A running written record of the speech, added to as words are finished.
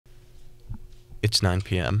It's 9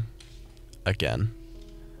 p.m. Again.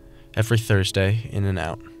 Every Thursday, in and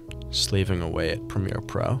out, slaving away at Premiere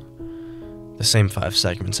Pro. The same 5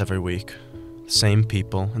 segments every week. The same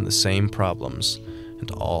people and the same problems.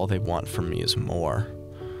 And all they want from me is more.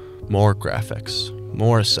 More graphics,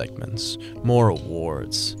 more segments, more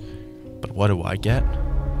awards. But what do I get?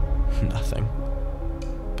 Nothing.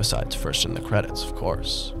 Besides first in the credits, of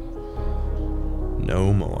course.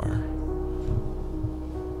 No more.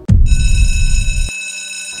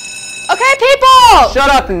 Okay, people! Shut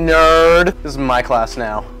up, nerd! This is my class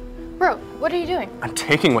now. Bro, what are you doing? I'm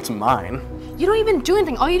taking what's mine. You don't even do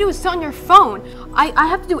anything. All you do is sit on your phone. I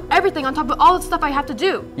have to do everything on top of all the stuff I have to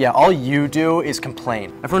do. Yeah, all you do is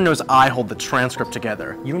complain. Everyone knows I hold the transcript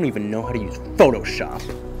together. You don't even know how to use Photoshop.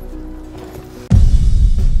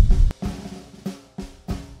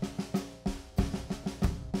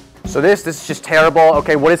 So this is just terrible.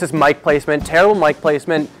 Okay, what is this mic placement? Terrible mic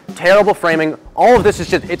placement, terrible framing. All of this is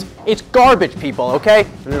just, it's garbage, people, okay?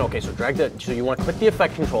 No, okay, so so you want to click the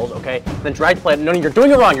effect controls, okay? Then drag to play it. No, you're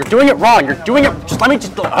doing it wrong. You're doing it wrong. You're doing it,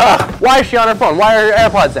 why is she on her phone? Why are her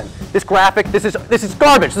AirPods in? This graphic, this is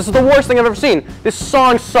garbage. This is the worst thing I've ever seen. This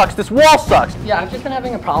song sucks. This wall sucks. Yeah, I've just been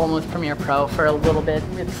having a problem with Premiere Pro for a little bit.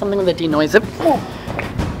 It's something with the denoise it.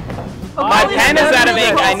 My pen is out of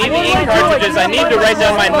ink. I need the ink cartridges. I need to write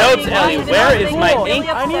down my notes, Elly. Where is my ink?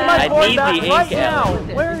 I need the ink,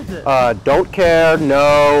 Elly. Where is it? Don't care,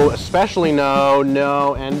 no, especially no,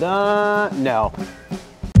 and no.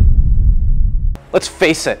 Let's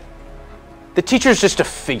face it. The teacher's just a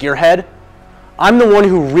figurehead. I'm the one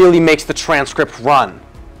who really makes the transcript run.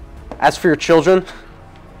 As for your children,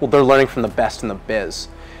 well, they're learning from the best in the biz.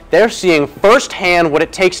 They're seeing firsthand what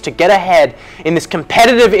it takes to get ahead in this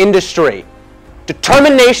competitive industry.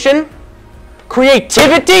 Determination,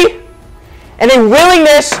 creativity, and a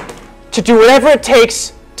willingness to do whatever it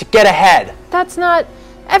takes to get ahead. That's not...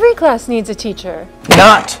 Every class needs a teacher.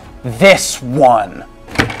 Not this one.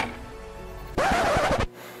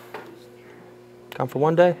 Come for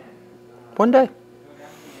one day. One day.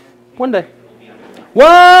 One day.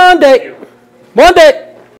 One day. One day.